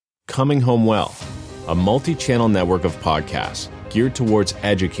Coming Home Well, a multi-channel network of podcasts geared towards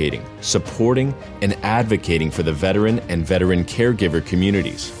educating, supporting, and advocating for the veteran and veteran caregiver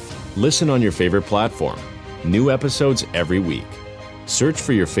communities. Listen on your favorite platform. New episodes every week. Search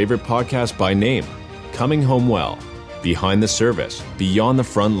for your favorite podcast by name. Coming Home Well, Behind the Service, Beyond the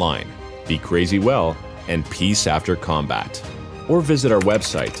Front Line, Be Crazy Well, and Peace After Combat. Or visit our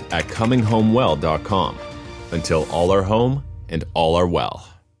website at cominghomewell.com. Until all are home and all are well.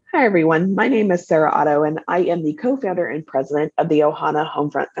 Hi, everyone. My name is Sarah Otto, and I am the co-founder and president of the Ohana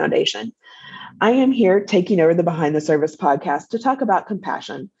Homefront Foundation. I am here taking over the Behind the Service podcast to talk about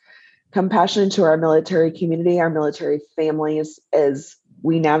compassion. Compassion to our military community, our military families, as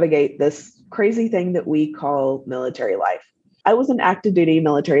we navigate this crazy thing that we call military life. I was an active duty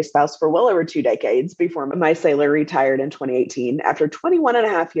military spouse for well over 2 decades before my sailor retired in 2018 after 21 and a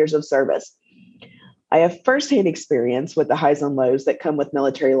half years of service. I have firsthand experience with the highs and lows that come with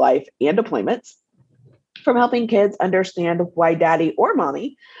military life and deployments, from helping kids understand why daddy or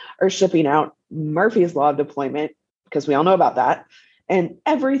mommy are shipping out, Murphy's Law of deployment, because we all know about that, and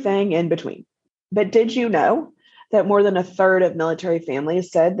everything in between. But did you know that more than a third of military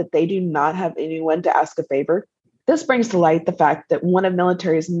families said that they do not have anyone to ask a favor? This brings to light the fact that one of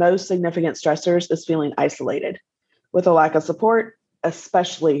military's most significant stressors is feeling isolated, with a lack of support,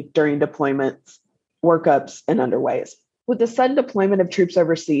 especially during deployments, workups, and underways. With the sudden deployment of troops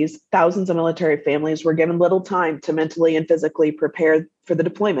overseas, thousands of military families were given little time to mentally and physically prepare for the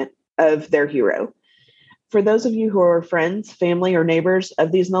deployment of their hero. For those of you who are friends, family, or neighbors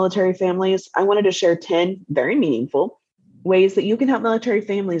of these military families, I wanted to share 10 very meaningful ways that you can help military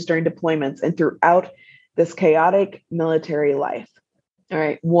families during deployments and throughout this chaotic military life. All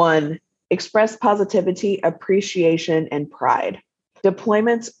right. 1, express positivity, appreciation, and pride.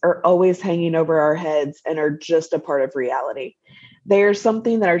 Deployments are always hanging over our heads and are just a part of reality. They are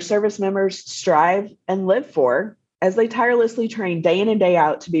something that our service members strive and live for as they tirelessly train day in and day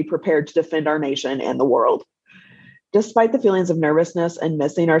out to be prepared to defend our nation and the world. Despite the feelings of nervousness and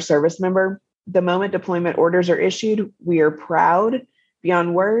missing our service member, the moment deployment orders are issued, we are proud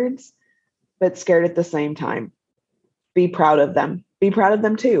beyond words, but scared at the same time. Be proud of them. Be proud of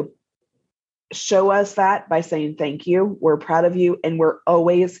them too. Show us that by saying thank you. We're proud of you, and we're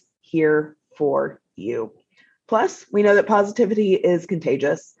always here for you. Plus, we know that positivity is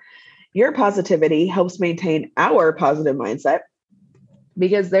contagious. Your positivity helps maintain our positive mindset,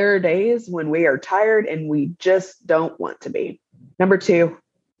 because there are days when we are tired and we just don't want to be. Number 2,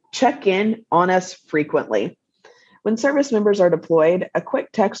 check in on us frequently. When service members are deployed, a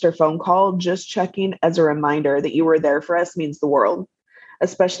quick text or phone call just checking as a reminder that you were there for us means the world,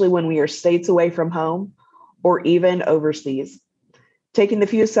 especially when we are states away from home or even overseas. Taking the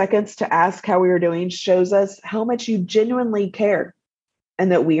few seconds to ask how we are doing shows us how much you genuinely care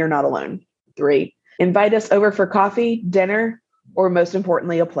and that we are not alone. 3, invite us over for coffee, dinner, or most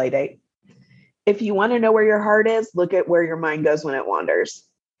importantly, a play date. If you want to know where your heart is, look at where your mind goes when it wanders.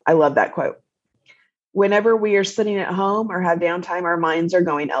 I love that quote. Whenever we are sitting at home or have downtime, our minds are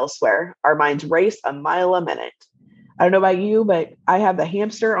going elsewhere. Our minds race a mile a minute. I don't know about you, but I have the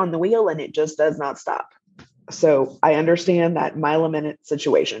hamster on the wheel and it just does not stop. So I understand that mile a minute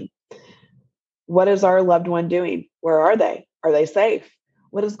situation. What is our loved one doing? Where are they? Are they safe?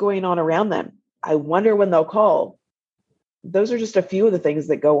 What is going on around them? I wonder when they'll call. Those are just a few of the things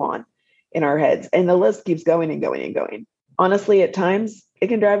that go on in our heads. And the list keeps going and going and going. Honestly, at times, it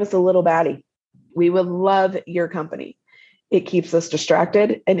can drive us a little batty. We would love your company. It keeps us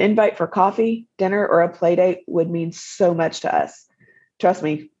distracted. An invite for coffee, dinner, or a play date would mean so much to us. Trust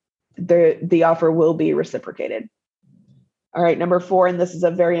me, the offer will be reciprocated. All right, number 4, and this is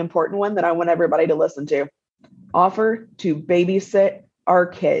a very important one that I want everybody to listen to. Offer to babysit our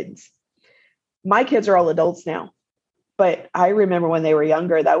kids. My kids are all adults now, but I remember when they were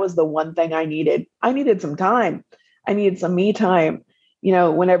younger, that was the one thing I needed. I needed some time. I needed some me time. You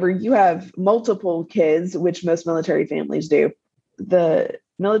know, whenever you have multiple kids, which most military families do, the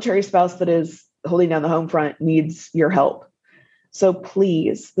military spouse that is holding down the home front needs your help. So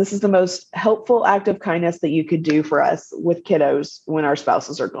please, this is the most helpful act of kindness that you could do for us with kiddos when our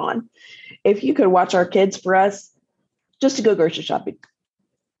spouses are gone. If you could watch our kids for us, just to go grocery shopping,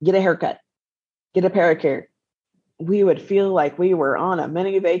 get a haircut, get a pedicure, we would feel like we were on a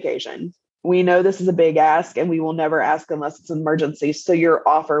mini vacation. We know this is a big ask and we will never ask unless it's an emergency. So your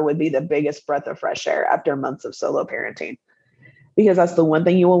offer would be the biggest breath of fresh air after months of solo parenting. Because that's the one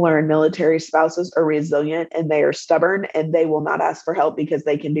thing you will learn. Military spouses are resilient and they are stubborn and they will not ask for help because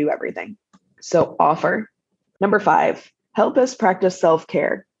they can do everything. So offer. Number 5, help us practice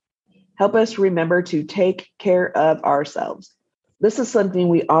self-care. Help us remember to take care of ourselves. This is something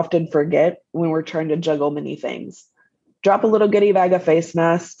we often forget when we're trying to juggle many things. Drop a little goodie bag of face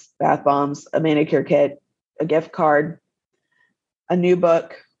masks, bath bombs, a manicure kit, a gift card, a new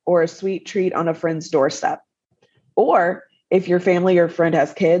book, or a sweet treat on a friend's doorstep. Or if your family or friend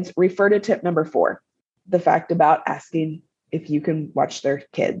has kids, refer to tip number 4, the fact about asking if you can watch their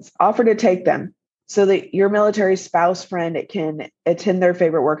kids. Offer to take them so that your military spouse friend can attend their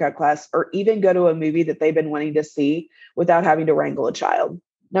favorite workout class or even go to a movie that they've been wanting to see without having to wrangle a child.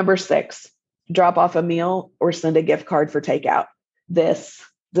 Number 6, drop off a meal or send a gift card for takeout. This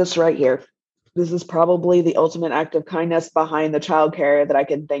right here. This is probably the ultimate act of kindness behind the childcare that I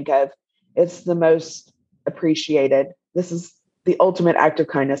can think of. It's the most appreciated. This is the ultimate act of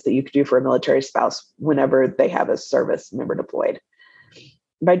kindness that you could do for a military spouse whenever they have a service member deployed.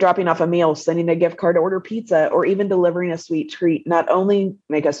 By dropping off a meal, sending a gift card to order pizza, or even delivering a sweet treat, not only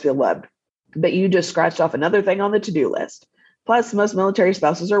make us feel loved, but you just scratched off another thing on the to-do list. Plus, most military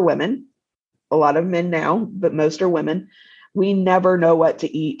spouses are women. A lot of men now, but most are women. We never know what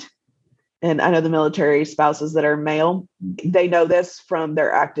to eat. And I know the military spouses that are male, they know this from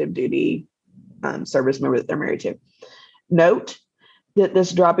their active duty service member that they're married to. Note that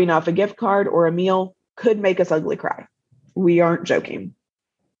this dropping off a gift card or a meal could make us ugly cry. We aren't joking.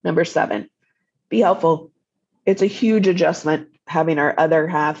 Number 7, be helpful. It's a huge adjustment having our other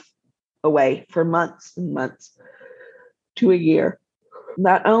half away for months and months to a year,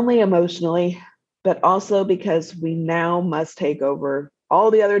 not only emotionally, but also because we now must take over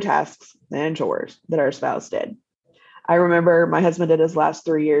all the other tasks and chores that our spouse did. I remember my husband did his last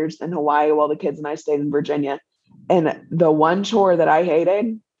 3 years in Hawaii while the kids and I stayed in Virginia. And the one chore that I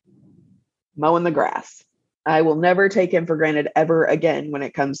hated, mowing the grass. I will never take him for granted ever again when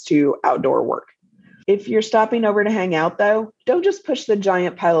it comes to outdoor work. If you're stopping over to hang out, though, don't just push the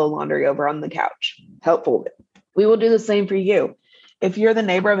giant pile of laundry over on the couch. Help fold it. We will do the same for you. If you're the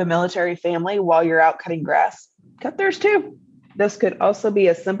neighbor of a military family while you're out cutting grass, cut theirs too. This could also be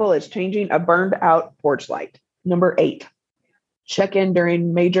as simple as changing a burned out porch light. Number 8, check in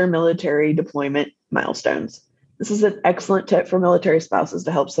during major military deployment milestones. This is an excellent tip for military spouses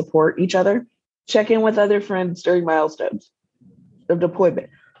to help support each other. Check in with other friends during milestones of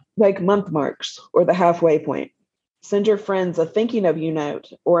deployment, like month marks or the halfway point. Send your friends a thinking of you note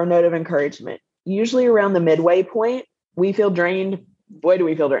or a note of encouragement. Usually around the midway point, we feel drained. Boy, do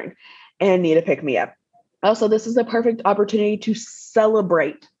we feel drained and need a pick me up. Also, this is a perfect opportunity to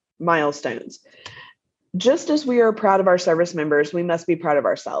celebrate milestones. Just as we are proud of our service members, we must be proud of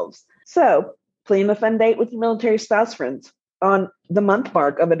ourselves. So plan a fun date with your military spouse friends on the month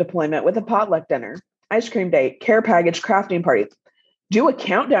mark of a deployment with a potluck dinner, ice cream date, care package, crafting parties. Do a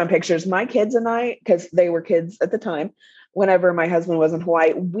countdown pictures. My kids and I, because they were kids at the time, whenever my husband was in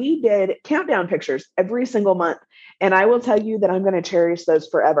Hawaii, we did countdown pictures every single month. And I will tell you that I'm going to cherish those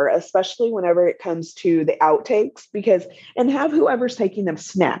forever, especially whenever it comes to the outtakes, and have whoever's taking them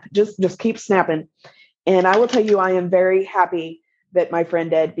snap, just keep snapping. And I will tell you, I am very happy that my friend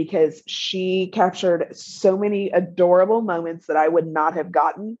did, because she captured so many adorable moments that I would not have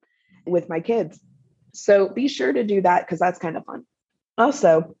gotten with my kids. So be sure to do that, because that's kind of fun.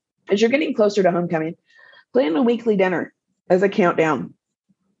 Also, as you're getting closer to homecoming, plan a weekly dinner as a countdown,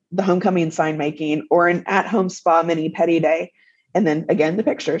 the homecoming sign making, or an at-home spa mini petty day. And then again, the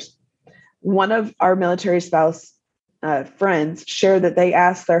pictures. One of our military spouse friends shared that they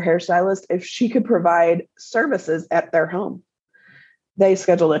asked their hairstylist if she could provide services at their home. They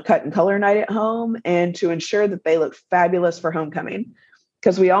scheduled a cut and color night at home, and to ensure that they look fabulous for homecoming,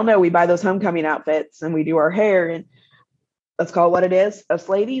 because we all know we buy those homecoming outfits and we do our hair, and let's call it what it is. Us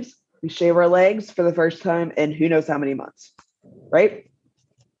ladies, we shave our legs for the first time in who knows how many months, right?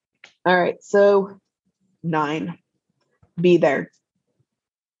 All right. So 9, be there.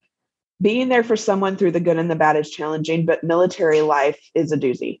 Being there for someone through the good and the bad is challenging, but military life is a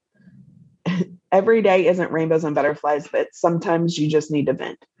doozy. Every day isn't rainbows and butterflies, but sometimes you just need to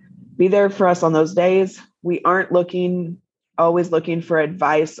vent. Be there for us on those days. We aren't always looking for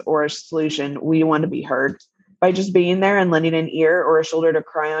advice or a solution. We want to be heard. By just being there and lending an ear or a shoulder to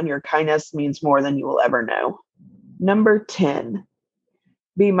cry on, your kindness means more than you will ever know. Number 10,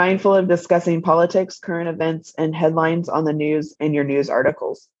 be mindful of discussing politics, current events, and headlines on the news and your news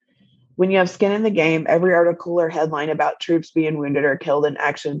articles. When you have skin in the game, every article or headline about troops being wounded or killed in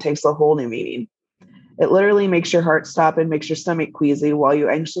action takes a whole new meaning. It literally makes your heart stop and makes your stomach queasy while you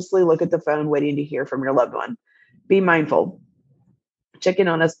anxiously look at the phone waiting to hear from your loved one. Be mindful. Check in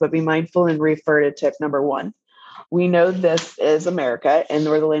on us, but be mindful and refer to tip number 1. We know this is America and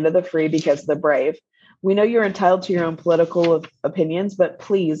we're the land of the free because of the brave. We know you're entitled to your own political opinions, but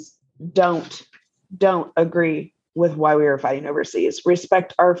please don't agree with why we are fighting overseas.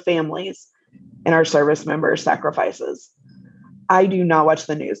 Respect our families and our service members' sacrifices. I do not watch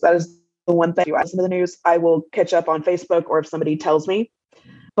the news. That is the one thing. I listen to the news. I will catch up on Facebook or if somebody tells me,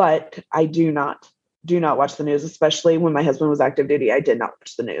 but I do not watch the news, especially when my husband was active duty. I did not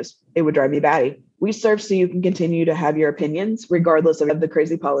watch the news. It would drive me batty. We serve so you can continue to have your opinions, regardless of the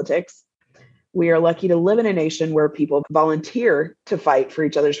crazy politics. We are lucky to live in a nation where people volunteer to fight for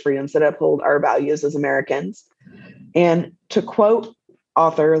each other's freedoms that uphold our values as Americans. And to quote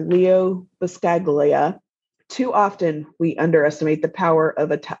author Leo Buscaglia, too often we underestimate the power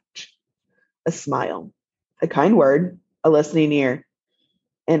of a touch, a smile, a kind word, a listening ear,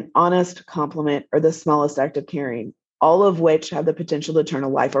 an honest compliment, or the smallest act of caring, all of which have the potential to turn a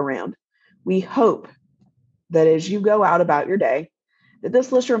life around. We hope that as you go out about your day, that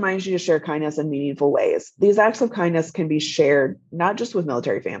this list reminds you to share kindness in meaningful ways. These acts of kindness can be shared not just with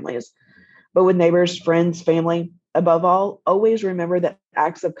military families, but with neighbors, friends, family. Above all, always remember that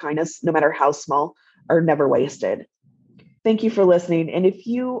acts of kindness, no matter how small, are never wasted. Thank you for listening. And if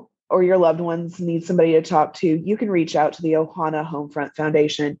you or your loved ones need somebody to talk to, you can reach out to the Ohana Homefront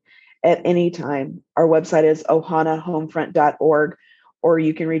Foundation at any time. Our website is ohanahomefront.org, or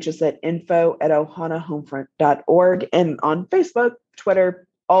you can reach us at info@ohanahomefront.org and on Facebook, Twitter,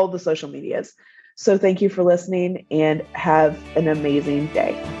 all the social medias. So thank you for listening and have an amazing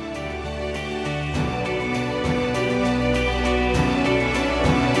day.